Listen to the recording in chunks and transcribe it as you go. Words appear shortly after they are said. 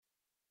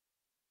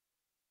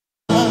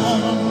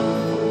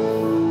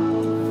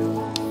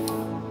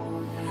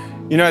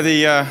You know,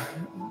 the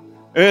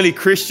early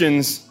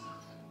Christians,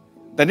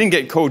 they didn't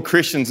get called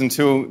Christians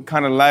until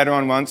kind of later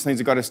on once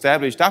things got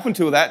established. Up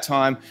until that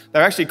time, they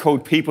were actually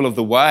called people of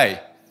the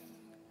way.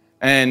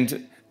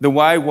 And the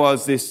way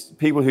was this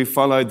people who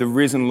followed the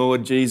risen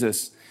Lord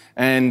Jesus.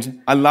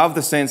 And I love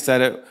the sense that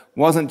it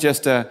wasn't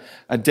just a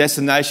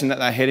destination that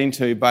they're heading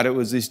to, but it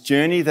was this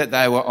journey that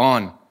they were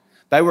on.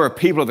 They were a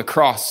people of the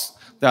cross.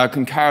 They were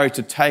encouraged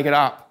to take it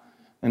up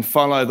and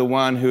follow the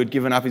one who had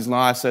given up his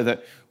life so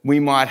that we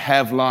might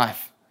have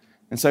life.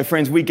 And so,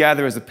 friends, we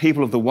gather as the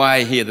people of the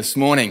way here this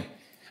morning.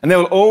 And there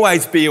will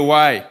always be a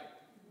way.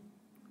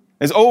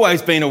 There's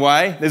always been a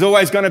way. There's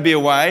always going to be a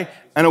way.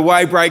 And a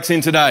way breaks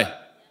in today.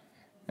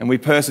 And we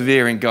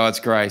persevere in God's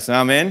grace.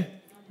 Amen?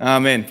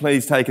 Amen.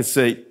 Please take a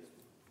seat.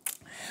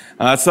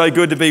 It's so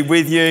good to be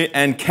with you.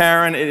 And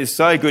Karen, it is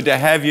so good to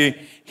have you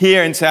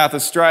here in South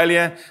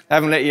Australia. They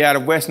haven't let you out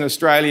of Western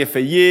Australia for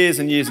years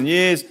and years and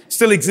years.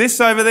 Still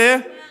exists over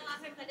there?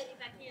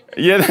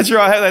 Yeah, that's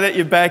right. I hope they let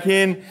you back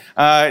in.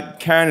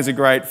 Karen is a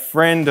great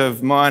friend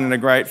of mine and a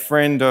great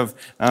friend of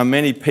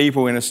many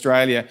people in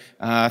Australia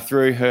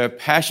through her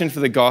passion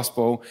for the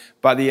gospel,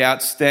 but the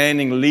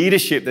outstanding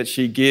leadership that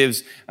she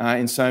gives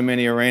in so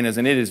many arenas.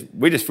 And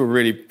we just feel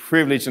really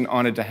privileged and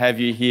honoured to have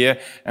you here.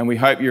 And we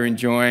hope you're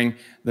enjoying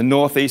the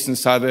northeastern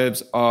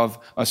suburbs of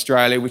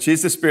Australia, which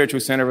is the spiritual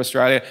centre of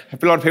Australia.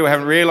 A lot of people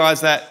haven't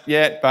realised that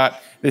yet,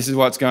 but this is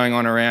what's going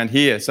on around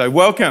here. So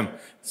welcome.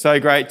 So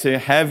great to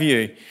have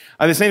you.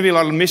 There seem to be a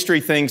lot of mystery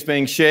things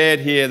being shared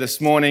here this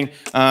morning.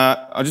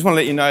 I just want to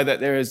let you know that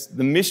there is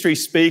the mystery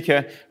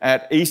speaker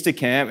at Easter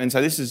camp. And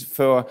so this is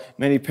for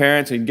many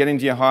parents who get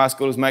into your high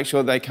schoolers, make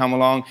sure they come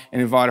along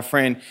and invite a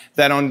friend.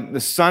 That on the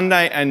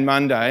Sunday and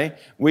Monday,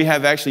 we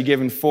have actually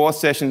given 4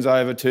 sessions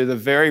over to the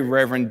very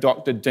Reverend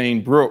Dr.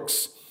 Dean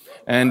Brooks.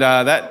 And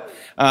that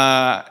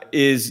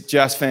is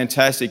just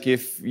fantastic.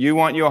 If you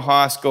want your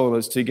high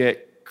schoolers to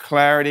get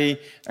clarity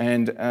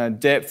and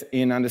depth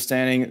in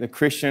understanding the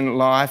Christian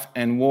life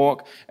and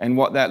walk and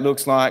what that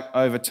looks like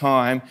over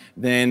time,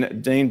 then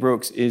Dean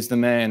Brooks is the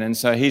man. And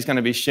so he's going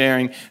to be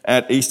sharing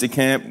at Easter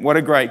camp. What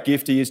a great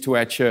gift he is to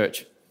our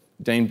church,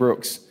 Dean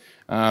Brooks.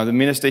 The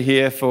minister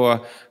here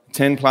for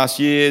 10 plus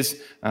years.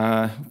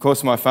 Of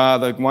course, my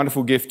father,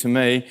 wonderful gift to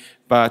me,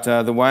 but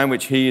the way in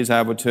which he is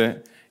able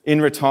to,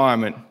 in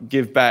retirement,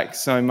 give back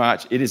so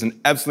much, it is an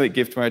absolute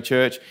gift to our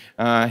church.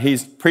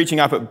 He's preaching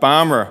up at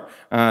Barmera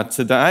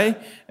today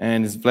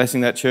and is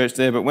blessing that church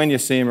there. But when you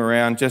see him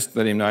around, just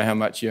let him know how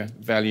much you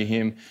value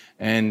him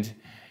and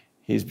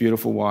his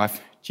beautiful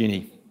wife,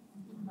 Ginny.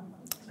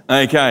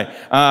 Okay.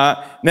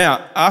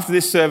 Now, after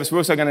this service, we're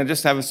also going to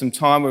just have some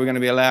time where we're going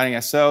to be allowing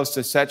ourselves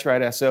to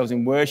saturate ourselves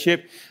in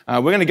worship.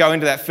 We're going to go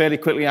into that fairly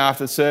quickly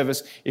after the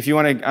service. If you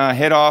want to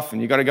head off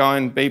and you've got to go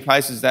and be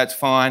places, that's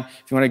fine.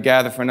 If you want to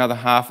gather for another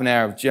half an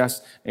hour of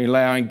just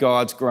allowing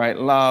God's great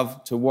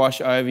love to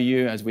wash over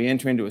you as we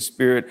enter into a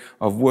spirit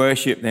of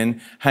worship,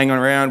 then hang on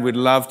around. We'd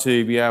love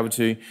to be able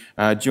to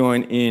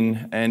join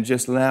in and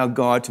just allow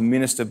God to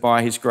minister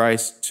by his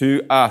grace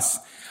to us.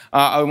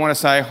 I want to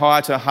say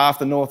hi to half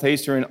the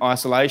Northeast who are in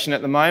isolation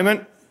at the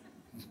moment.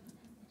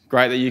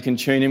 Great that you can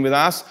tune in with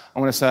us. I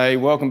want to say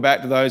welcome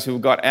back to those who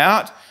have got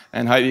out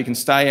and hope you can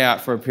stay out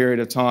for a period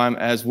of time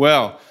as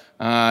well.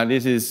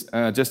 This is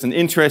just an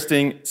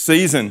interesting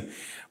season.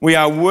 We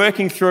are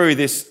working through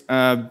this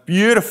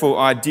beautiful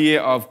idea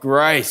of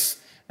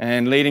grace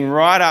and leading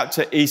right up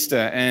to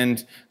Easter. And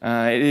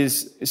it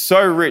is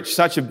so rich,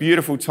 such a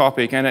beautiful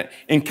topic, and it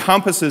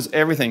encompasses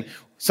everything.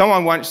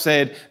 Someone once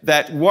said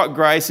that what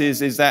grace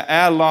is that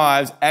our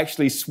lives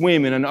actually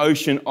swim in an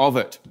ocean of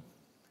it.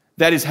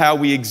 That is how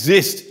we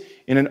exist,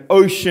 in an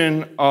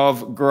ocean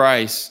of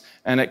grace,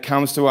 and it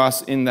comes to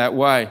us in that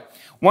way.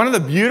 One of the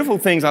beautiful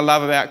things I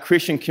love about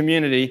Christian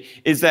community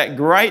is that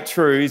great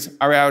truths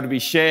are able to be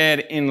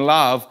shared in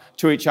love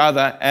to each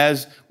other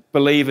as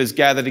believers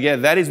gather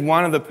together. That is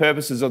one of the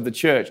purposes of the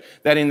church,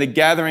 that in the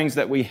gatherings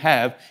that we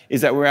have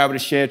is that we're able to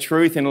share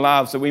truth in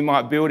love so we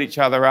might build each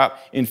other up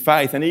in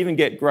faith and even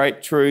get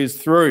great truths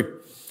through.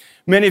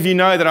 Many of you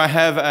know that I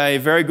have a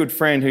very good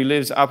friend who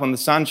lives up on the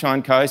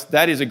Sunshine Coast.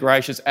 That is a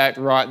gracious act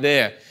right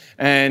there.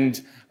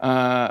 And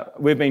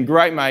we've been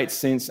great mates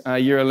since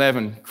year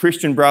 11,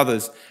 Christian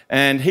brothers.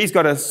 And he's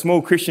got a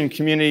small Christian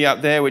community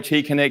up there which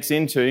he connects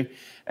into.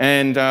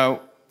 And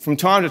from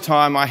time to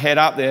time I head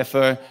up there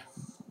for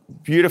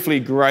beautifully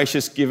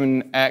gracious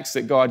given acts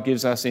that God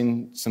gives us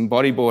in some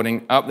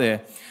bodyboarding up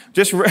there.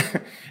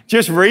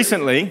 Just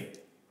recently,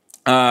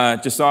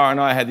 Josiah and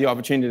I had the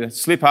opportunity to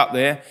slip up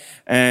there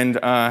and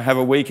have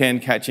a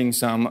weekend catching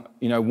some,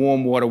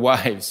 warm water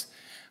waves.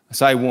 I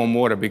say warm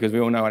water because we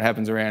all know what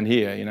happens around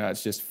here.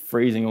 It's just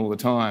freezing all the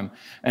time.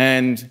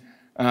 And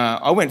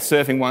I went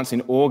surfing once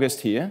in August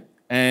here,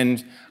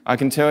 and I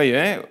can tell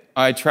you,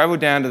 I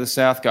travelled down to the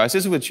south coast.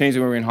 This was with Tunes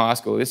when we were in high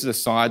school. This is a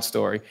side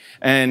story.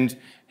 And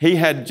he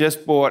had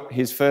just bought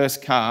his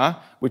first car,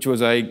 which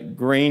was a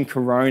green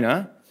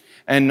Corona,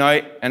 and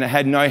it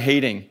had no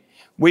heating.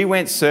 We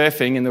went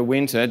surfing in the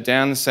winter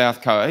down the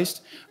south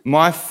coast.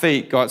 My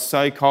feet got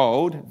so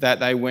cold that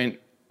they went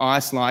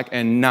ice-like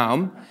and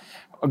numb.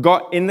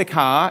 got in the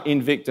car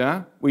in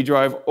Victor. We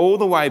drove all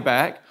the way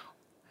back.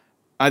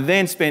 I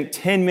then spent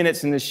 10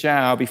 minutes in the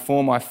shower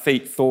before my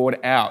feet thawed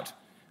out.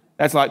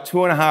 That's like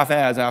 2.5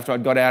 hours after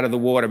I'd got out of the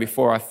water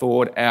before I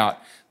thawed out.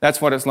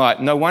 That's what it's like.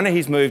 No wonder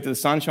he's moved to the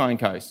Sunshine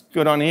Coast.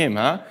 Good on him,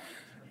 huh?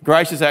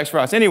 Gracious acts for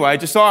us. Anyway,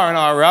 Josiah and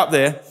I were up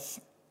there,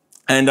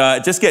 and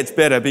it just gets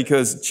better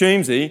because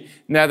Choomsy,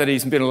 now that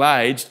he's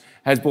middle-aged,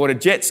 has bought a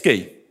jet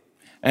ski.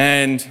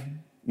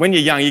 And when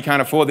you're young, you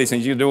can't afford these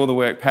things. You do all the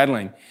work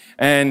paddling.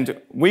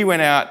 And we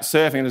went out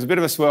surfing. There was a bit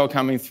of a swell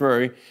coming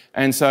through.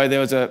 And so there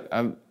was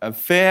a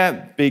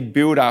fair big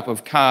build-up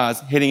of cars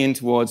heading in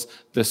towards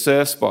the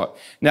surf spot.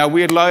 Now,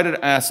 we had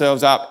loaded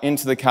ourselves up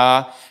into the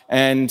car,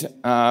 and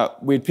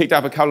we'd picked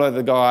up a couple of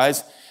the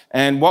guys.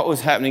 And what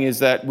was happening is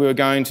that we were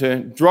going to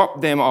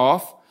drop them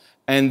off,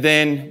 and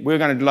then we were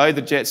going to load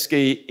the jet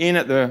ski in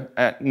at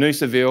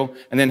Noosaville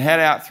and then head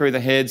out through the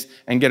heads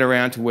and get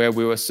around to where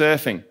we were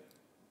surfing.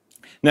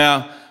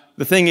 Now,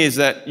 the thing is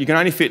that you can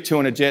only fit 2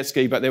 on a jet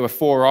ski, but there were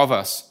 4 of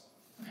us.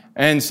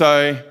 And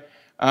so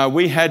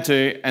we had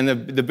to, and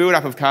the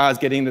build-up of cars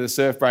getting into the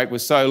surf break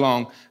was so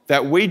long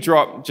that we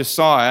dropped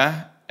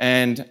Josiah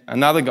and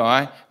another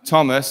guy,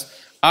 Thomas,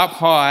 up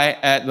high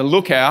at the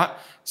lookout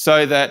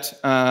so that,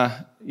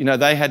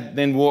 they had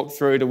then walked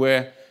through to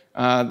where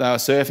they were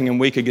surfing and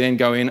we could then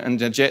go in and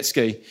jet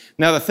ski.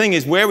 Now, the thing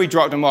is, where we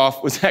dropped them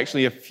off was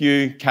actually a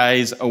few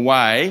Ks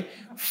away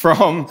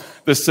from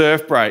the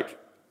surf break.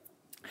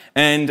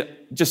 And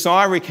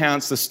Josiah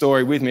recounts the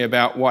story with me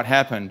about what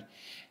happened.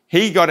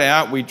 He got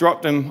out, we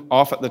dropped him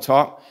off at the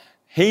top.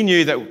 He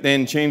knew that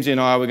then Choomsy and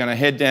I were going to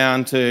head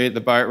down to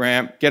the boat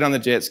ramp, get on the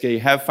jet ski,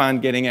 have fun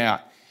getting out.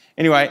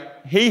 Anyway,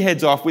 he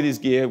heads off with his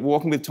gear,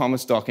 walking with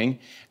Thomas Docking,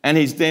 and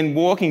he's then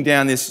walking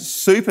down this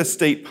super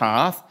steep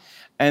path,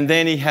 and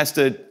then he has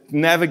to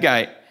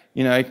navigate,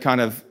 kind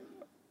of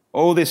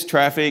all this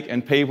traffic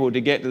and people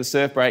to get to the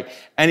surf break.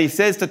 And he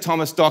says to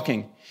Thomas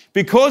Docking,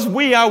 because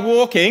we are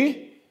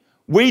walking,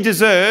 we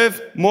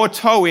deserve more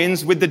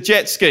tow-ins with the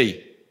jet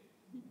ski.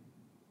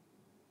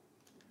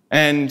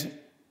 And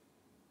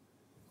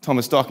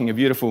Thomas Docking, a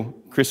beautiful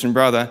Christian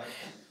brother,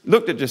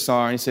 looked at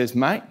Josiah and he says,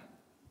 mate,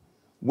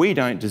 we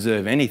don't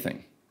deserve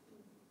anything.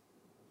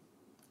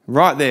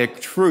 Right there,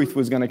 truth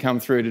was going to come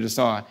through to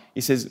Josiah.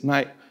 He says,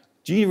 mate,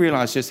 do you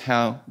realise just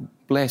how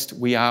blessed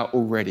we are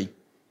already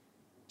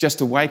just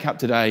to wake up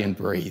today and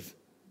breathe?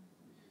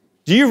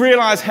 Do you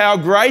realise how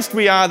graced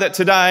we are that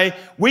today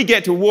we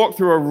get to walk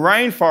through a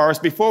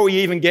rainforest before we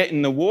even get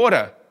in the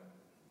water?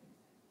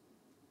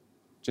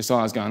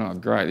 Josiah's going, oh,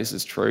 great, this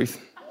is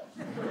truth.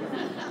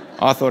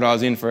 I thought I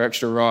was in for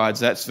extra rides,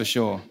 that's for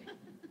sure.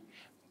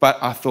 But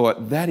I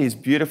thought, that is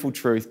beautiful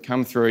truth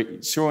come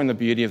through, showing the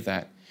beauty of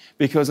that.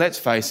 Because let's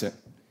face it,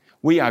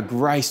 we are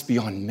graced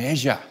beyond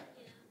measure.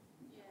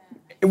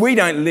 We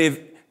don't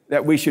live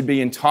that we should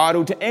be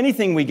entitled to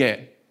anything we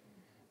get.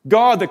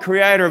 God, the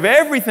creator of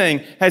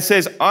everything,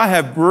 says, I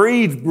have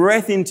breathed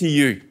breath into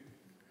you.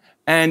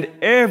 And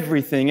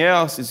everything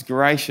else is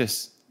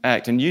gracious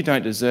act. And you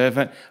don't deserve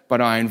it, but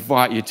I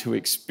invite you to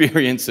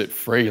experience it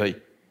freely.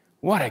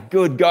 What a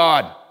good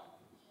God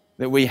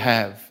that we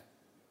have.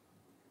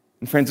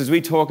 And friends, as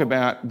we talk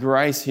about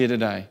grace here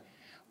today,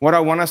 what I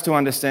want us to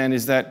understand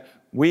is that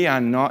we are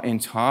not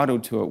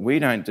entitled to it. We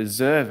don't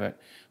deserve it.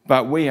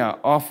 But we are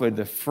offered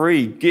the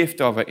free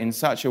gift of it in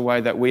such a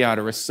way that we are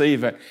to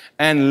receive it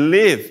and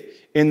live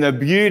in the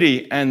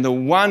beauty and the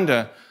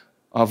wonder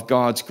of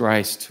God's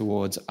grace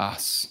towards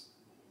us.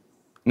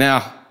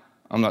 Now,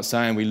 I'm not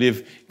saying we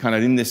live kind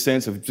of in this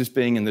sense of just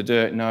being in the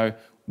dirt. No,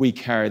 we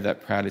carry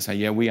that proudly. Say,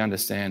 yeah, we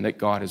understand that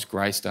God has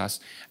graced us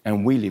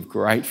and we live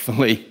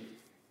gratefully.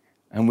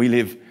 And we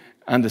live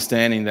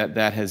understanding that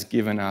that has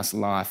given us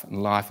life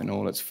and life in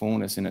all its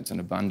fullness, in its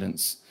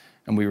abundance.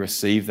 And we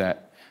receive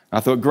that. I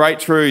thought great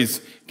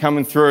truths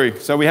coming through.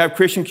 So we have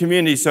Christian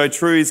community, so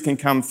truths can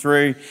come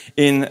through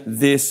in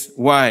this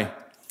way.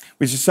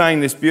 We just sang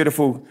this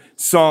beautiful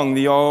song,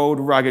 The Old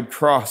Rugged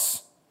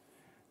Cross.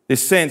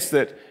 This sense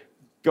that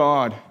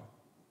God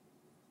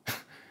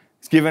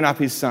has given up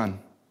his Son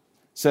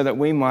so that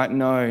we might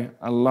know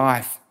a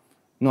life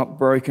not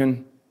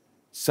broken,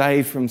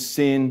 saved from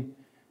sin,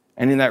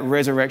 and in that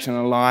resurrection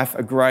of life,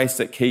 a grace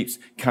that keeps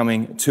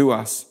coming to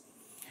us.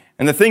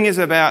 And the thing is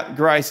about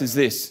grace is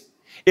this.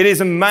 It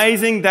is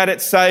amazing that it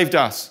saved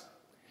us,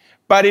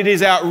 but it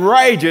is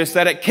outrageous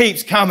that it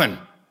keeps coming,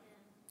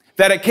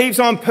 that it keeps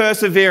on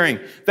persevering,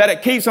 that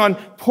it keeps on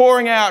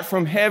pouring out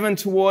from heaven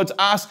towards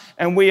us,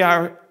 and we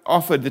are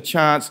offered the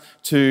chance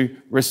to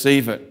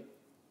receive it.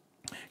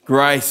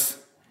 Grace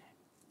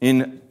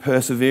in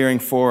persevering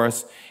for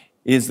us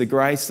is the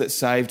grace that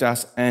saved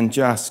us and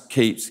just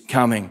keeps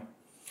coming.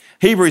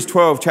 Hebrews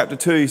 12, chapter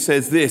 2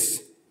 says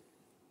this,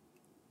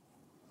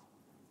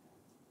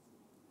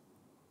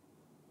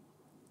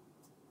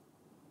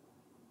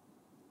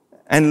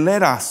 and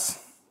let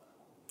us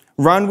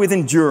run with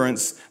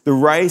endurance the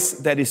race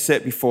that is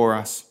set before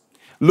us,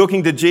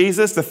 looking to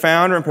Jesus, the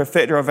founder and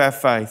perfecter of our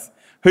faith,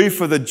 who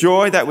for the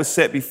joy that was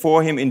set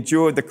before him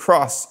endured the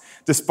cross,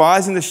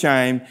 despising the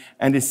shame,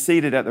 and is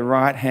seated at the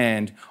right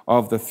hand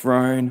of the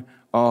throne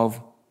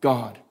of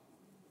God.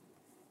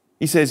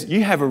 He says,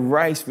 you have a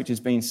race which has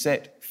been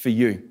set for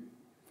you.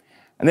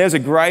 And there's a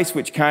grace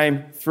which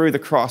came through the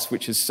cross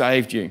which has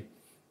saved you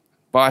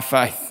by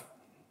faith.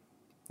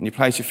 And you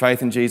place your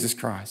faith in Jesus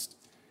Christ.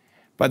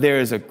 But there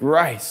is a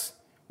grace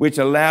which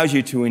allows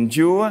you to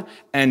endure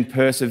and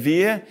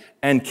persevere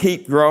and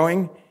keep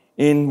growing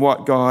in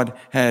what God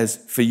has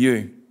for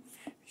you.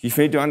 You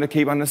need to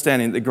keep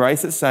understanding that the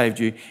grace that saved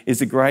you is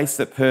the grace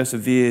that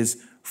perseveres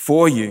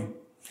for you.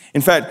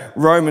 In fact,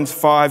 Romans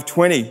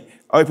 5:20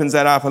 opens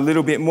that up a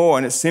little bit more,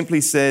 and it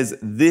simply says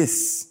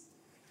this.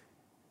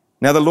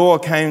 Now the law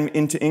came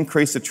in to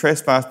increase the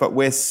trespass, but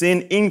where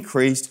sin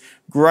increased,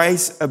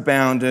 grace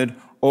abounded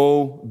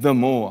all the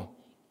more.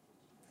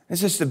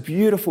 It's just the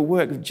beautiful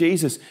work of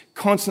Jesus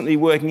constantly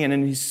working in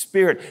and his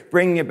Spirit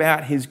bringing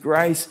about his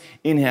grace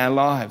in our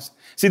lives.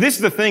 See, this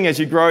is the thing as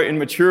you grow in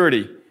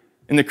maturity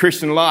in the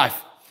Christian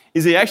life,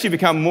 is you actually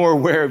become more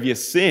aware of your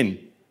sin.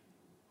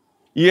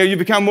 You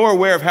become more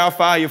aware of how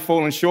far you've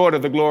fallen short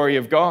of the glory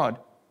of God.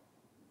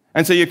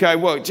 And so you go,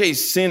 well,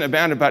 geez, sin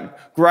abounded,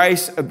 but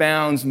grace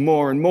abounds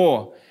more and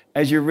more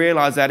as you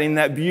realize that in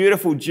that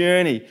beautiful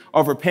journey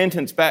of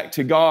repentance back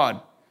to God.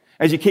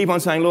 As you keep on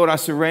saying, Lord, I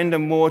surrender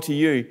more to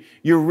you,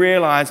 you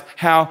realize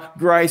how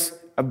grace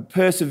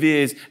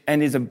perseveres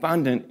and is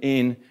abundant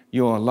in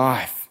your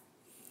life.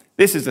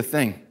 This is the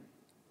thing.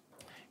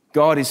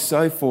 God is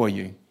so for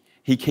you.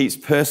 He keeps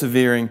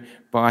persevering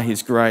by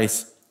his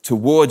grace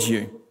towards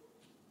you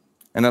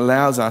and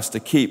allows us to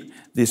keep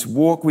this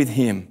walk with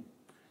him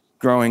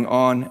growing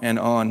on and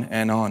on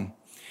and on.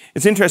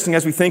 It's interesting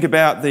as we think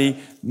about the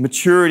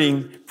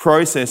maturing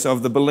process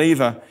of the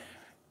believer,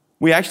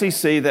 we actually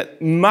see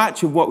that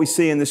much of what we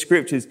see in the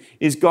scriptures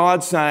is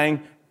God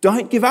saying,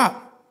 don't give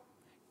up.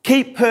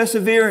 Keep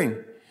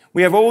persevering.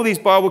 We have all these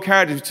Bible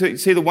characters. We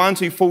see the ones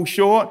who fall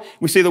short.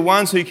 We see the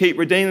ones who keep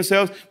redeeming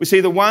themselves. We see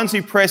the ones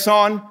who press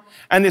on.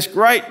 And this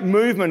great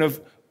movement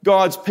of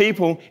God's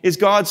people is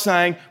God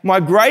saying, my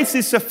grace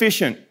is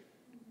sufficient.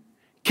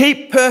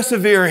 Keep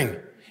persevering.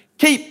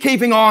 Keep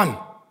keeping on.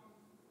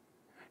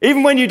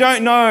 Even when you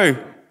don't know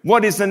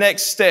what is the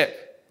next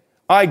step,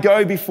 I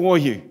go before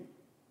you.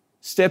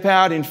 Step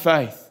out in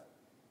faith.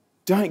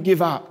 Don't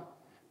give up.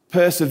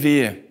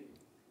 Persevere.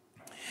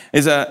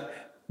 There's a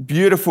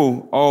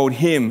beautiful old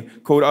hymn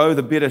called Oh,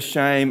 the Bitter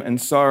Shame and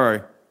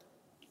Sorrow.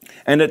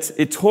 And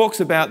it talks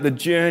about the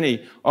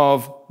journey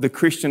of the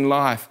Christian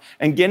life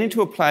and getting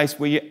to a place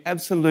where you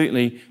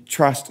absolutely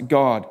trust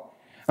God.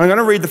 I'm going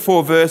to read the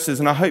 4 verses,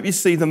 and I hope you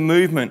see the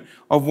movement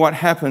of what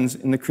happens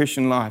in the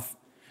Christian life.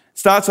 It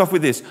starts off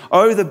with this.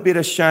 Oh, the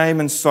bitter shame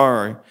and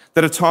sorrow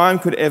that a time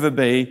could ever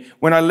be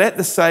when I let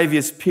the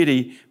Saviour's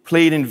pity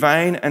plead in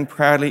vain and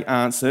proudly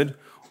answered,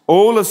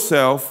 all of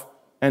self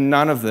and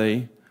none of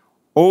thee,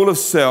 all of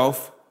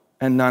self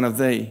and none of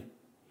thee.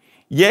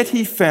 Yet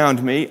he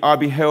found me, I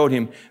beheld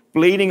him,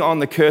 bleeding on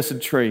the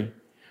cursed tree,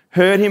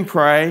 heard him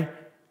pray,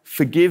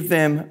 forgive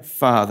them,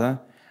 Father,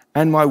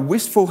 and my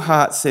wistful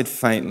heart said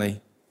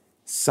faintly,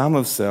 some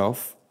of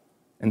self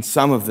and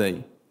some of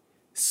thee,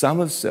 some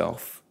of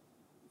self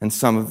and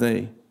some of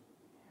thee.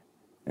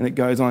 And it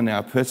goes on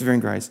now, persevering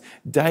grace.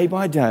 Day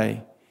by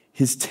day,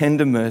 his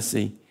tender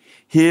mercy,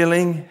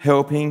 healing,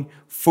 helping,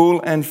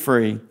 full and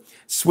free,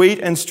 sweet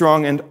and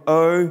strong and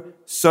oh,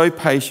 so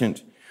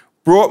patient,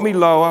 brought me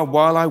lower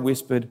while I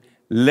whispered,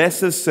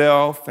 less of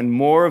self and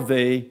more of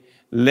thee,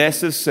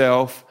 less of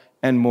self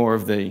and more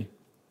of thee.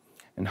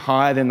 And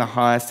higher than the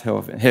highest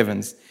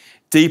heavens,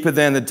 deeper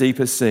than the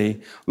deepest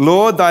sea.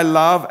 Lord, thy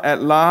love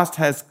at last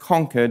has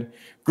conquered.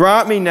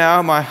 Grant me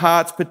now my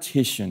heart's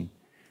petition.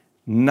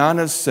 None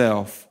of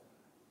self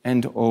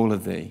and all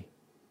of thee.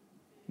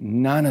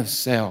 None of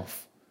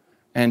self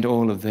and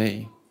all of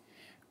thee.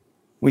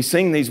 We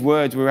sing these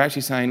words, we're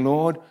actually saying,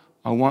 Lord,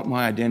 I want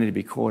my identity to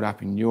be caught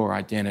up in your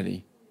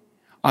identity.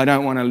 I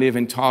don't want to live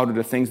entitled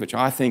to things which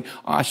I think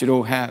I should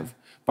all have.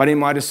 But in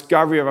my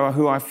discovery of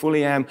who I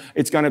fully am,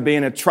 it's going to be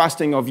in a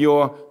trusting of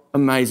your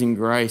amazing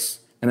grace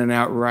and an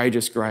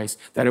outrageous grace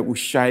that it will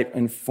shape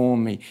and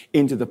form me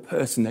into the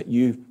person that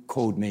you've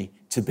called me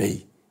to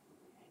be.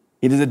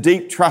 It is a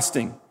deep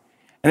trusting,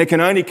 and it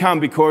can only come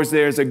because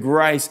there is a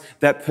grace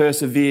that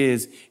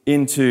perseveres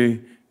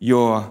into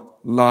your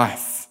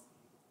life.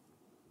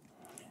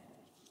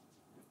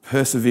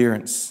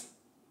 Perseverance.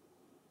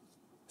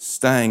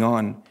 Staying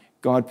on.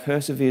 God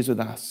perseveres with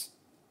us,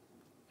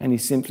 and he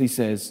simply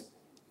says,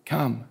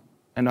 come,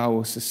 and I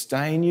will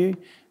sustain you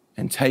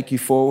and take you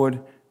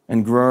forward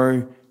and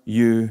grow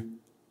you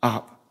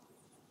up.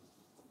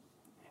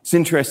 It's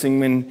interesting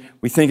when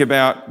we think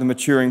about the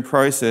maturing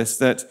process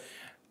that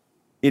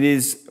it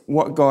is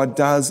what God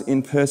does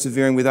in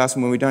persevering with us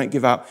and when we don't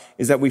give up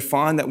is that we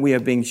find that we are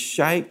being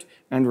shaped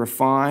and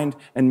refined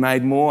and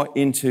made more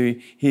into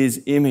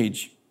his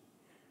image.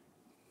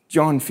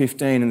 John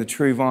 15 and the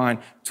true vine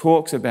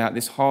talks about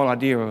this whole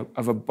idea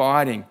of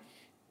abiding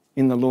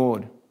in the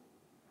Lord.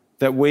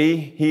 That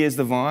he is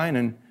the vine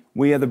and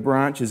We are the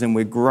branches and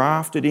we're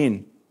grafted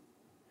in.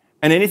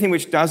 And anything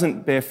which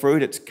doesn't bear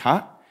fruit, it's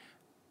cut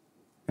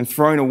and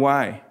thrown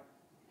away.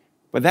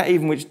 But that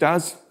even which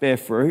does bear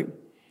fruit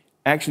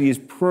actually is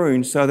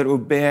pruned so that it will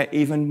bear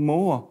even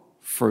more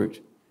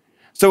fruit.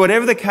 So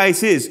whatever the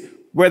case is,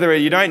 whether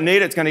you don't need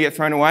it, it's going to get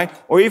thrown away,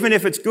 or even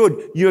if it's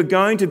good, you're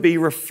going to be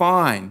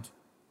refined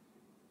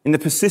in the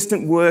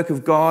persistent work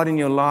of God in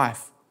your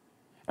life.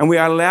 And we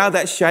allow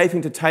that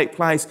shaping to take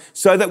place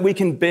so that we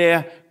can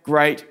bear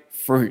great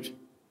fruit.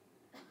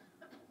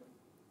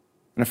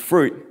 And a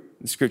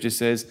fruit, the scripture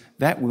says,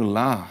 that will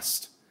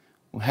last,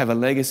 will have a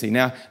legacy.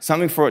 Now,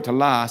 something for it to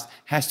last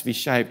has to be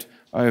shaped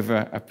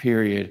over a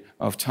period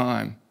of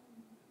time.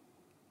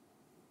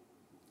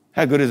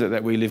 How good is it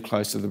that we live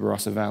close to the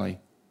Barossa Valley?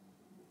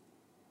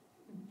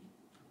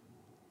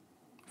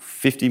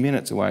 50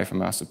 minutes away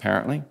from us,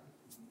 apparently.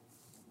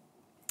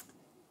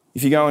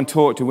 If you go and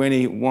talk to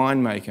any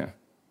winemaker,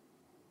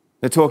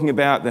 they're talking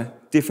about the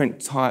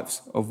different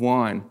types of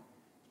wine.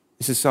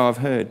 This is so I've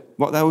heard.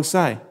 What they will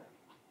say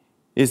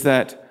is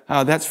that,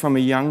 that's from a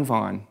young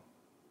vine.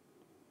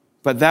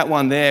 But that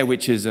one there,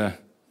 which is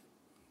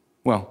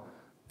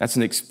that's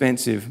an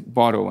expensive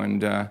bottle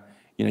and,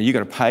 you've got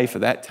to pay for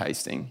that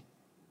tasting.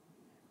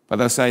 But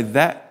they'll say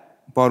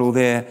that bottle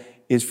there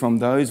is from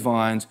those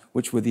vines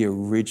which were the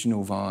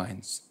original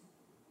vines.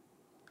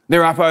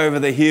 They're up over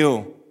the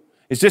hill.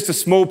 It's just a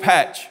small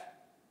patch.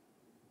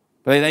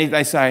 But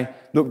they say,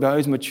 look,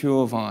 those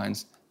mature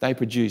vines, they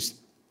produce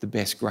the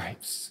best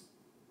grapes.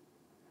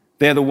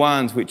 They're the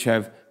ones which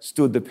have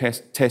stood the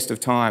test of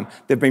time.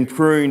 They've been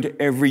pruned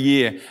every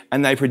year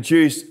and they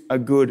produce a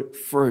good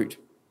fruit.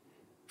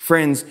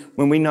 Friends,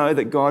 when we know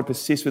that God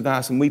persists with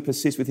us and we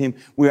persist with him,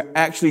 we're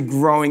actually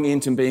growing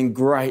into being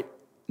great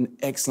and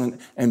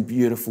excellent and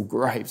beautiful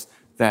grapes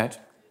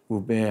that will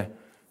bear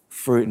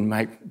fruit and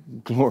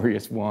make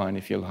glorious wine,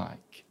 if you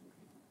like.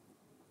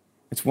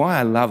 It's why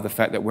I love the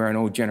fact that we're an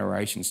all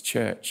generations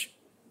church.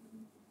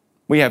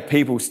 We have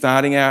people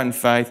starting out in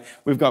faith.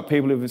 We've got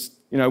people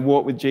who've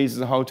walked with Jesus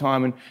the whole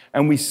time,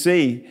 and we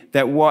see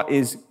that what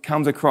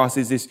comes across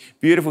is this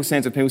beautiful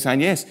sense of people saying,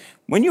 yes,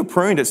 when you're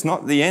pruned, it's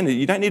not the end.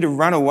 You don't need to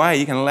run away.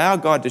 You can allow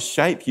God to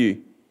shape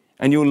you,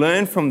 and you'll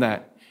learn from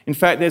that. In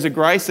fact, there's a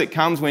grace that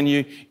comes when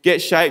you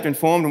get shaped and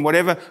formed in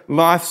whatever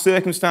life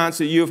circumstance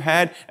that you've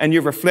had, and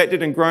you've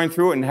reflected and grown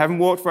through it and haven't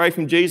walked away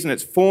from Jesus, and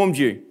it's formed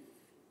you.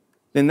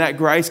 Then that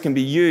grace can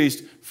be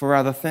used for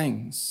other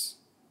things.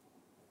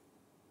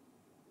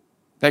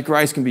 That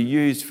grace can be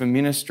used for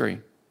ministry.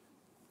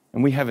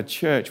 And we have a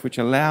church which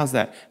allows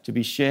that to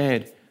be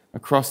shared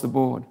across the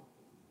board.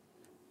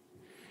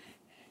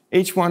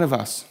 Each one of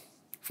us,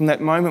 from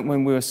that moment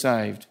when we were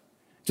saved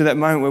to that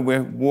moment where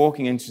we're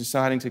walking and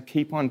deciding to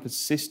keep on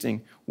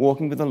persisting,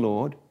 walking with the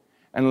Lord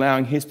and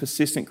allowing his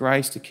persistent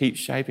grace to keep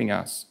shaping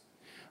us,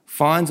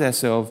 finds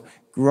ourselves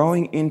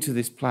growing into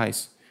this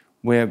place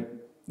where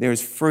there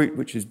is fruit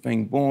which is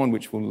being born,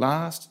 which will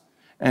last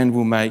and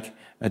will make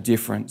a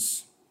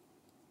difference.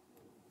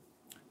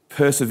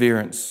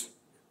 Perseverance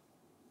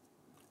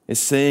is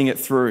seeing it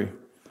through.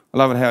 I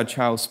love it how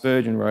Charles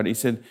Spurgeon wrote. He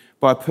said,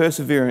 by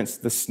perseverance,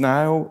 the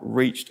snail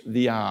reached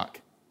the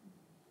ark.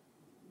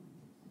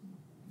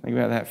 Think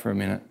about that for a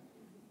minute.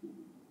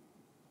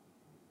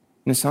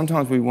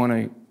 Sometimes we want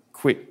to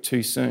quit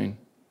too soon.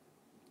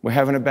 We're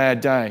having a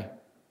bad day.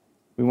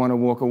 We want to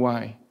walk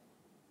away.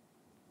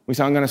 We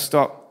say, I'm going to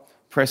stop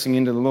pressing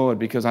into the Lord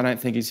because I don't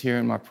think he's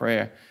hearing my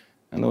prayer.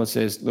 And the Lord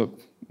says, look,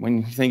 when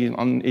you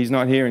think he's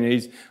not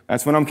hearing,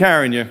 that's when I'm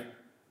carrying you.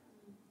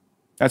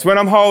 That's when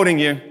I'm holding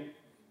you.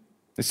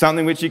 There's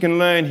something which you can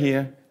learn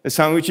here. There's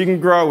something which you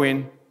can grow in.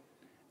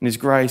 And his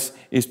grace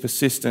is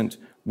persistent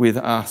with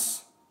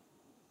us.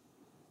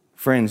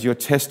 Friends, your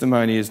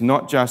testimony is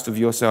not just of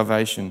your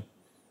salvation,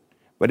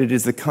 but it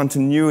is the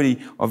continuity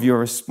of your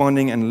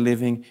responding and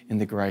living in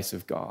the grace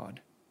of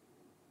God.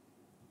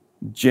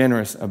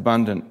 Generous,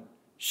 abundant,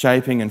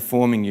 shaping and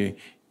forming you,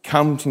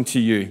 coming to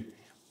you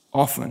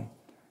often,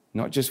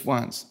 not just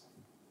once,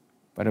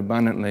 but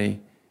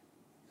abundantly,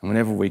 and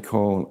whenever we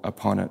call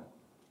upon it.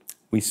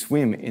 We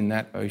swim in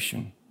that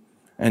ocean,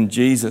 and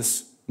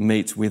Jesus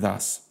meets with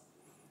us.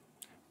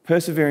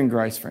 Persevering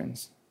grace,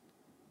 friends,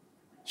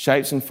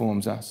 shapes and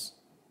forms us.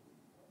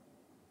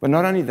 But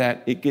not only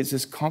that, it gives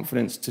us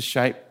confidence to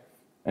shape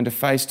and to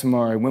face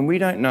tomorrow when we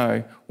don't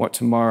know what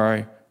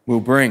tomorrow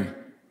will bring.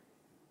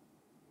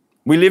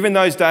 We live in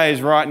those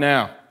days right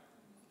now.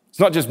 It's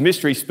not just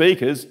mystery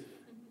speakers.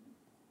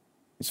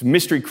 It's a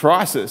mystery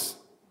crisis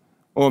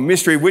or a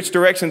mystery which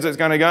directions it's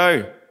going to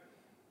go.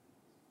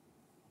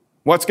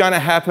 What's going to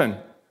happen?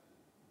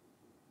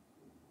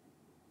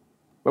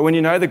 But when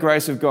you know the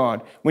grace of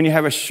God, when you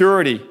have a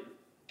surety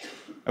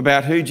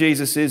about who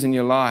Jesus is in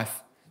your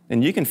life,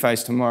 then you can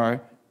face tomorrow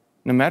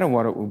no matter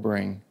what it will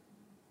bring.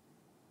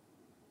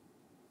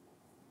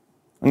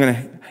 I'm going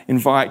to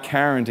invite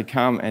Karen to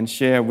come and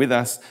share with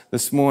us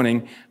this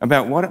morning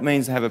about what it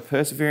means to have a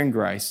persevering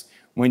grace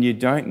when you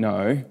don't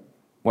know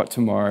what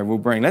tomorrow will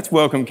bring. Let's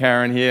welcome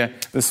Karen here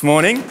this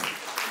morning.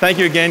 Thank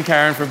you again,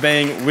 Karen, for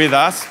being with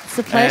us. It's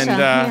a pleasure.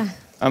 And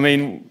I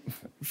mean,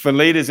 for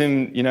leaders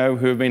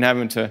who have been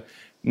having to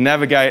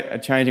navigate a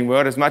changing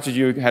world, as much as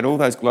you had all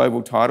those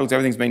global titles,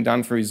 everything's been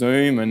done through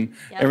Zoom and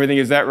everything,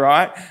 is that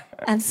right?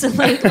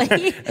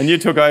 Absolutely. And you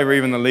took over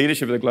even the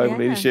leadership of the Global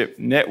Leadership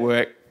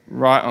Network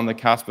right on the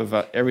cusp of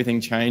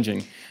everything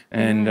changing.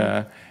 And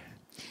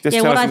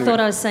what I thought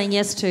I was saying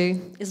yes to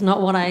is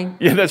not what I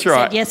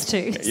said yes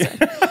to. So,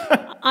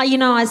 I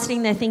was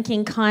sitting there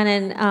thinking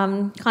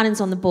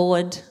Kynan's on the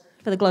board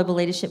for the Global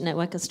Leadership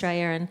Network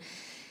Australia, and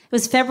it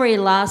was February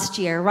last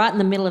year, right in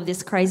the middle of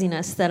this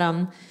craziness,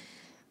 that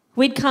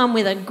we'd come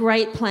with a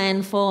great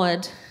plan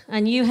forward,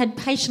 and you had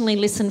patiently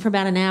listened for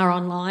about an hour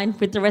online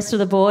with the rest of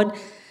the board,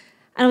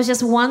 and it was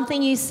just one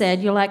thing you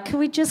said. You're like, could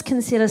we just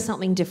consider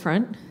something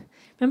different?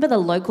 Remember the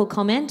local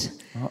comment?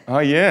 Oh,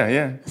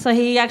 yeah. So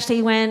he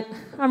actually went,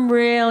 I'm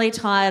really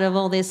tired of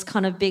all this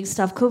kind of big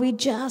stuff. Could we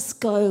just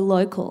go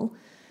local?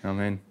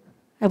 Amen.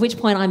 At which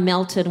point I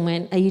melted and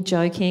went, are you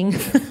joking?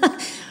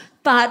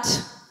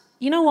 But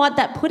you know what?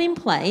 That put in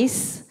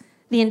place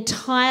the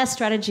entire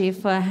strategy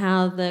for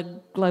how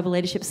the Global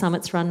Leadership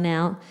Summit's run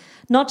now,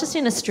 not just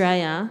in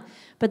Australia,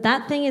 but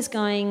that thing is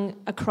going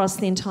across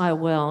the entire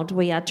world.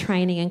 We are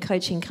training and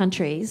coaching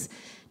countries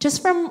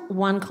just from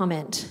one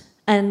comment,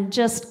 and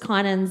just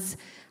Kynan's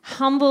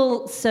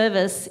humble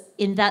service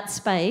in that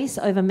space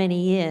over many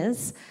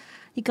years.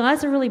 You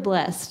guys are really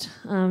blessed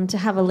to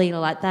have a leader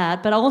like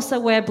that, but also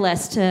we're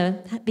blessed to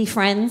be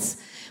friends,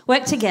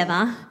 work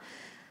together.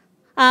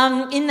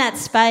 In that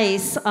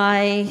space,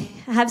 I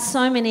have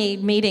so many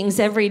meetings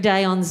every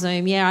day on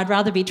Zoom. Yeah, I'd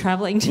rather be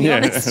travelling, to be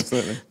honest.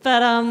 Absolutely.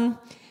 But, I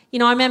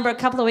remember a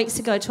couple of weeks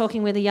ago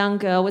talking with a young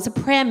girl. It was a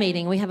prayer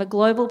meeting. We have a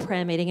global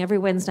prayer meeting every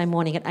Wednesday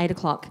morning at 8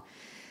 o'clock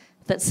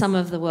that some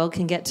of the world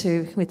can get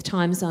to with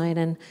time zone.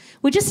 And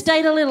we just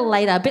stayed a little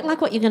later, a bit like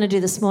what you're going to do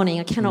this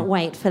morning. I cannot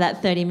wait for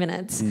that 30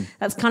 minutes.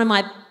 That's kind of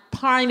my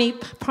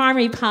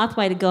primary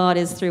pathway to God,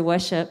 is through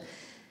worship.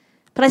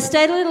 But I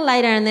stayed a little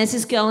later, and there's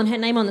this girl, and her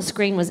name on the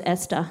screen was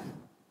Esther.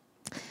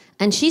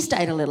 And she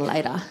stayed a little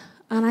later.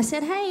 And I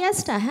said, hey,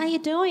 Esther, how you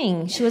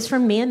doing? She was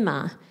from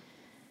Myanmar.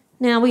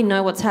 Now, we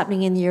know what's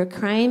happening in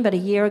Ukraine, but a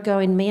year ago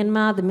in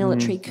Myanmar, the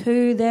military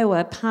coup, there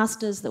were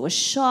pastors that were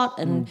shot,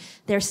 and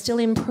they're still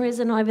in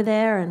prison over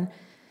there.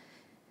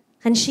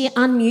 And she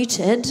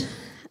unmuted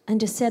and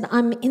just said,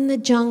 I'm in the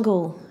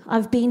jungle.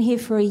 I've been here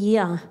for a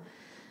year.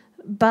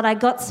 But I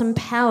got some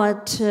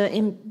power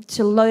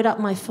to load up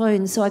my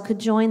phone so I could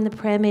join the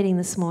prayer meeting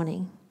this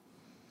morning.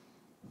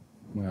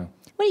 Wow.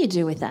 What do you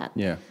do with that?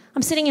 Yeah.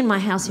 I'm sitting in my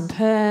house in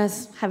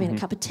Perth, having a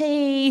cup of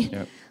tea,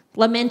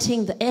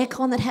 lamenting the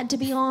aircon that had to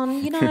be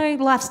on.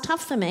 Life's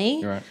tough for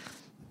me. Right.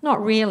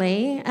 Not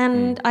really.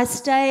 And I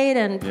stayed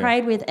and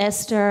prayed with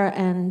Esther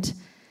and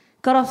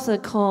got off the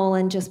call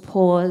and just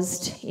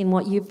paused in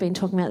what you've been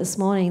talking about this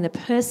morning, the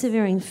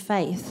persevering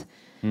faith.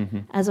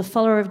 As a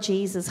follower of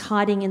Jesus,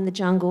 hiding in the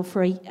jungle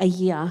for a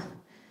year,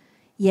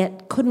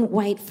 yet couldn't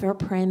wait for a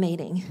prayer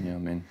meeting. Yeah,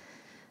 amen.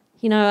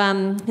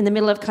 In the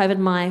middle of COVID,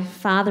 my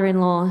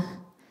father-in-law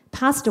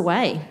passed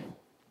away.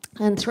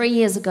 And 3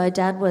 years ago,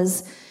 Dad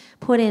was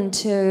put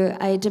into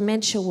a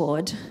dementia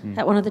ward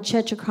at one of the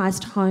Church of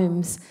Christ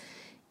homes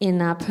in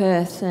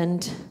Perth.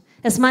 And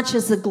as much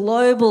as the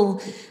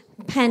global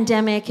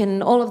pandemic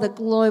and all of the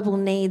global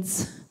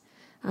needs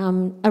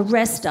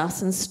arrest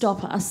us and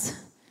stop us,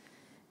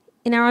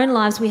 in our own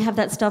lives, we have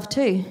that stuff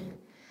too.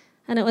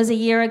 And it was a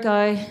year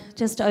ago,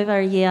 just over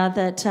a year,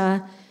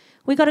 that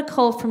we got a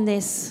call from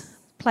this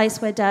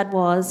place where Dad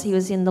was. He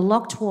was in the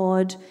locked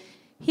ward.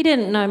 He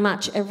didn't know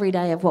much every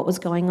day of what was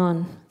going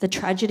on. The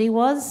tragedy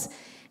was,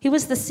 he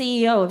was the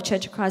CEO of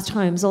Church of Christ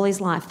Homes all his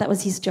life. That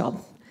was his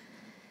job.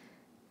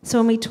 So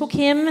when we took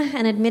him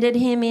and admitted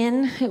him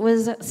in, it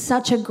was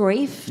such a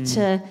grief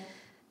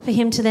for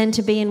him to then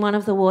to be in one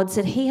of the wards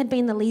that he had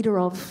been the leader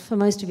of for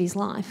most of his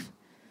life.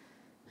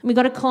 We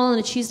got a call on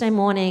a Tuesday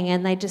morning,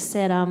 and they just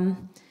said,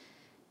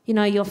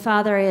 your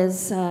father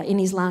is in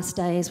his last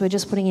days. We're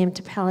just putting him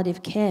to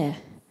palliative care.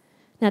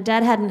 Now,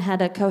 Dad hadn't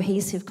had a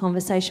cohesive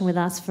conversation with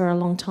us for a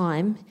long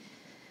time.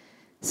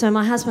 So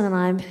my husband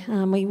and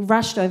I, we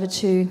rushed over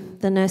to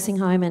the nursing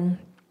home and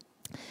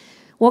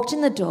walked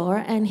in the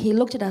door, and he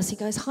looked at us. He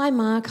goes, hi,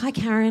 Mark. Hi,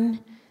 Karen.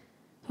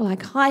 We're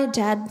like, hi,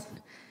 Dad. And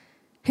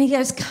he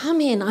goes,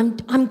 come in.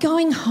 I'm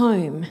going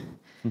home.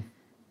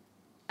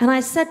 And I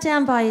sat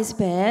down by his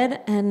bed,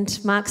 and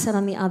Mark sat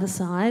on the other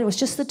side. It was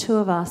just the two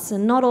of us,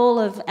 and not all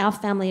of our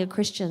family are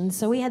Christians.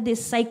 So we had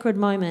this sacred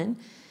moment.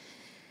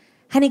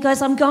 And he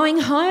goes, I'm going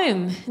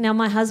home. Now,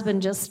 my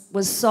husband just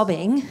was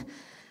sobbing.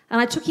 And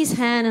I took his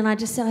hand and I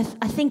just said,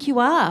 I think you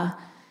are.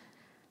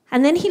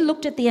 And then he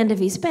looked at the end of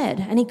his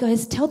bed and he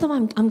goes, tell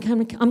them I'm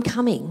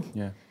coming.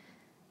 Yeah.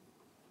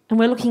 And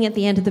we're looking at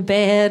the end of the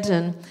bed,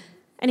 and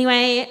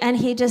anyway, and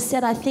he just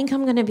said, I think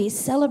I'm going to be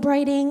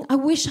celebrating. I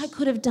wish I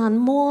could have done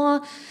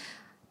more.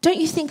 Don't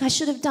you think I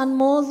should have done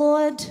more,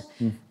 Lord?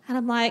 And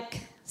I'm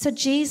like, so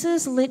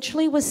Jesus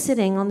literally was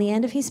sitting on the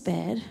end of his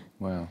bed.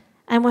 Wow.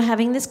 And we're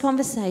having this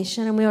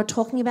conversation, and we were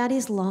talking about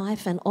his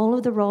life and all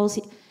of the roles.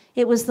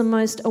 It was the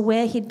most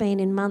aware he'd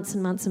been in months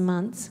and months and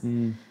months.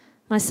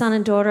 my son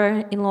and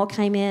daughter-in-law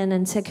came in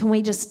and said, can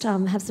we just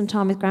have some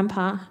time with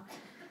Grandpa?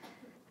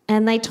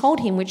 And they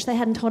told him, which they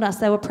hadn't told us,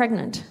 they were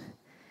pregnant.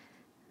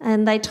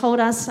 And they told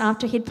us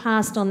after he'd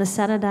passed on the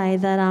Saturday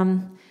that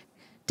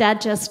Dad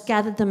just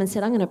gathered them and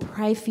said, I'm going to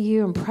pray for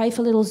you and pray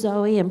for little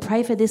Zoe and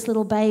pray for this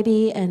little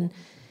baby, and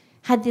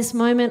had this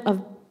moment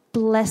of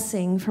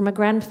blessing from a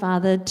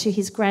grandfather to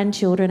his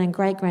grandchildren and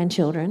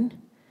great-grandchildren.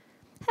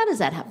 How does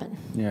that happen?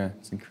 Yeah,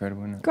 it's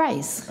incredible, isn't it?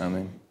 Grace.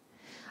 Amen.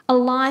 A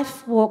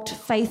life walked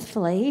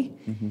faithfully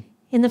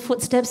in the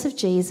footsteps of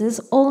Jesus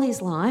all his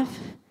life.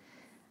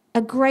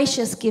 A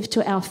gracious gift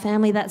to our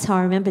family. That's how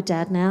I remember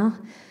Dad now.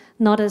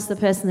 Not as the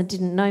person that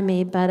didn't know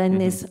me, but in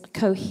this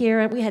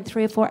coherent, we had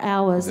 3 or 4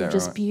 hours of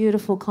just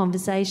beautiful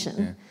conversation.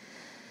 Yeah.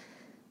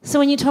 So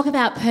when you talk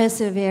about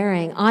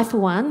persevering, I, for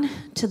one,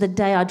 to the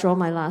day I draw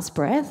my last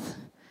breath,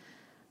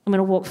 I'm going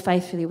to walk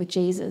faithfully with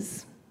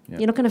Jesus. Yep.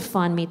 You're not going to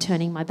find me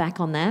turning my back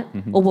on that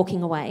or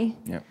walking away.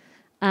 Yep.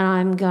 And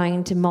I'm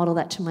going to model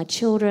that to my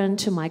children,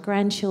 to my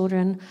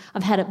grandchildren.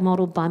 I've had it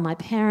modelled by my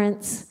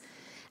parents.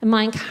 And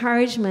my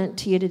encouragement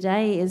to you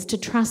today is to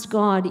trust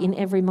God in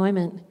every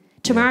moment.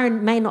 Tomorrow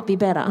may not be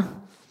better,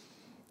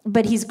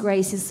 but his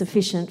grace is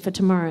sufficient for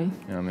tomorrow.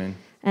 Amen.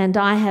 And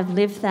I have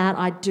lived that.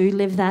 I do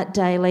live that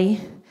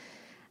daily.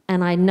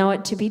 And I know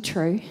it to be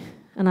true.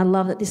 And I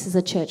love that this is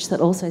a church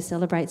that also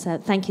celebrates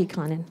that. Thank you,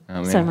 Conan,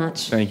 so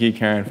much. Thank you,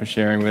 Karen, for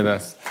sharing with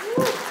us.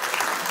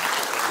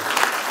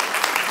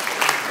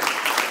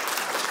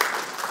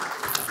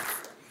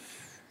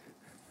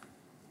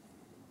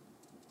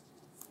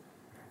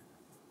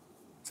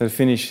 So to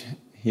finish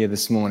here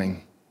this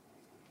morning,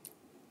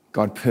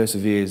 God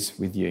perseveres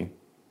with you.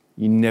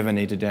 You never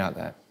need to doubt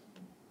that.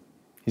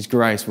 His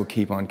grace will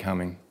keep on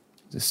coming.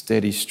 It's a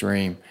steady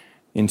stream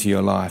into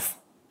your life.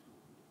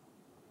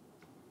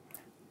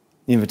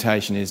 The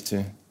invitation is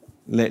to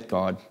let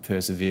God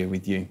persevere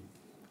with you,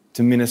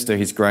 to minister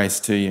his grace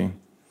to you.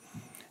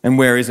 And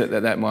where is it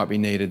that might be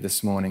needed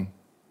this morning?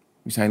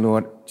 We say,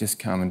 Lord, just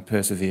come and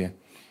persevere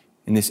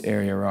in this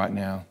area right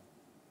now.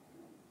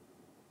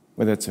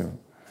 Whether it's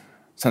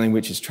something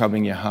which is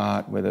troubling your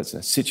heart, whether it's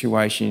a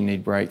situation you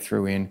need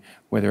breakthrough in,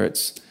 whether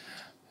it's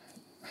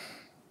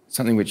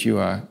something which you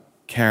are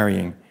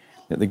carrying,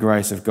 that the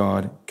grace of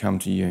God come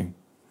to you.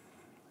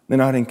 Then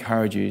I'd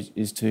encourage you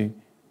is to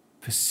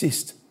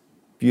persist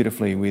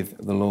beautifully with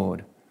the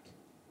Lord.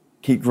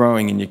 Keep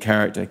growing in your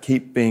character.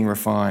 Keep being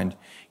refined.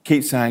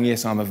 Keep saying,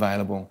 yes, I'm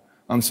available.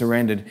 I'm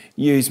surrendered.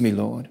 Use me,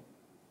 Lord.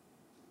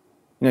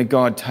 You know,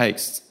 God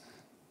takes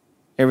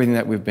everything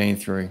that we've been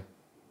through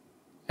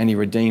and he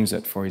redeems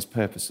it for his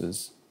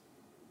purposes.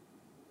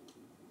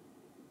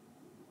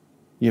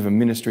 You have a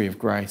ministry of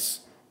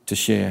grace to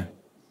share.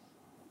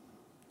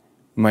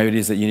 Maybe it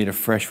is that you need a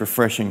fresh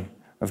refreshing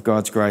of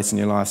God's grace in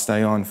your life.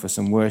 Stay on for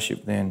some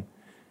worship then.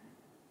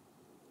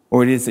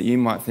 Or it is that you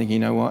might think, you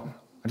know what,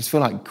 I just feel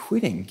like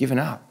quitting, giving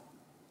up.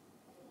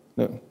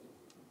 Look,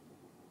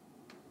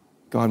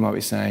 God might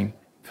be saying,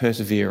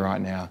 persevere right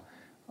now.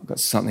 I've got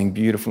something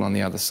beautiful on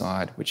the other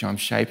side, which I'm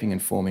shaping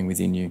and forming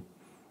within you.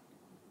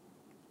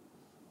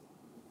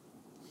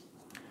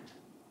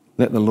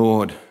 Let the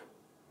Lord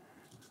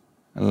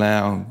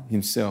allow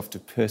himself to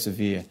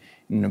persevere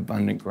in an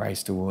abundant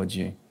grace towards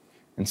you,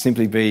 and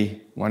simply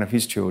be one of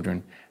his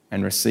children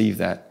and receive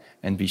that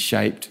and be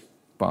shaped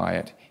by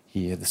it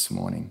here this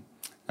morning.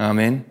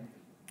 Amen.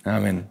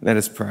 Amen. Let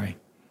us pray.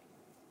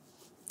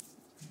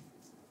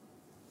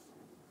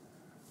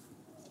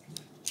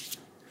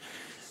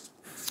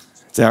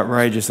 It's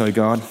outrageous, O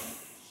God,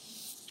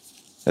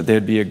 that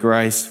there'd be a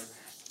grace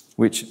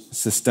which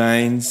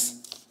sustains,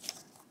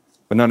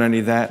 but not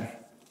only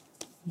that,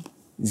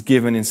 is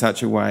given in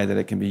such a way that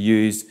it can be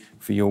used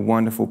for your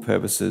wonderful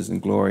purposes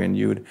and glory, and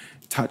you would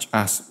touch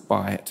us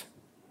by it.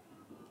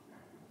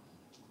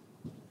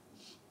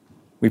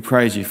 We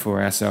praise you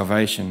for our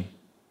salvation,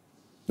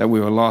 that we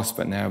were lost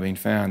but now being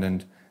found,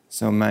 and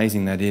so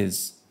amazing that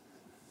is.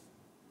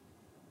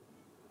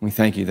 We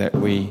thank you that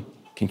we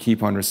can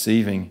keep on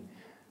receiving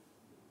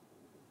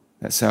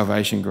that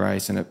salvation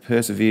grace, and it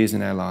perseveres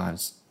in our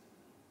lives,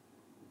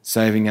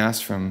 saving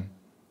us from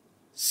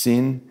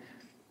sin,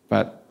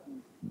 but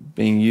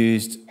being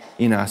used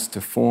in us to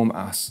form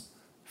us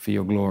for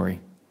your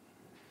glory.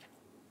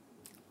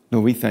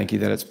 Lord, we thank you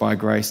that it's by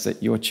grace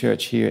that your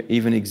church here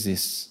even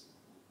exists.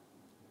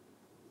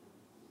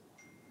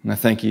 And I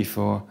thank you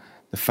for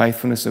the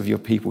faithfulness of your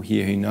people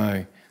here who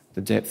know the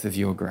depth of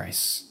your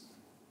grace.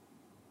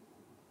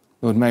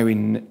 Lord, may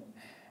we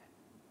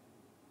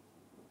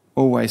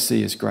always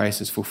see as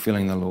grace as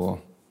fulfilling the law,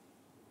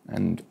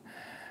 and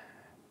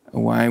a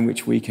way in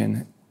which we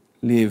can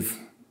live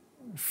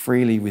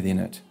freely within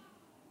it.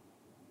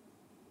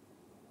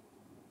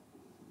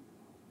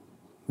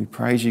 We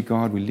praise you,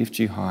 God. We lift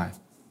you high.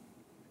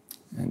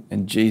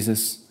 And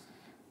Jesus,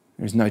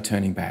 there is no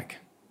turning back.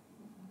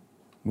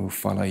 We'll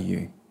follow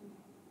you.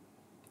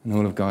 And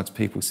all of God's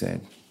people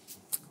said,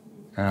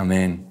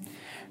 Amen.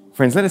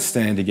 Friends, let us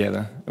stand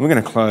together. And we're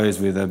going to close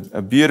with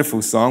a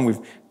beautiful song. We've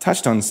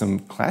touched on some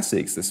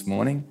classics this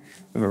morning.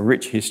 We have a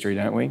rich history,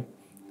 don't we?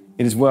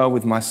 It is well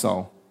with my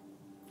soul.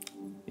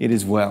 It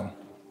is well.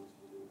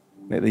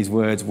 Let these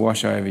words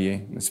wash over you,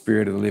 and the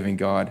Spirit of the living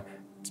God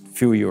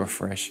fill you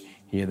afresh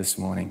here this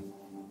morning.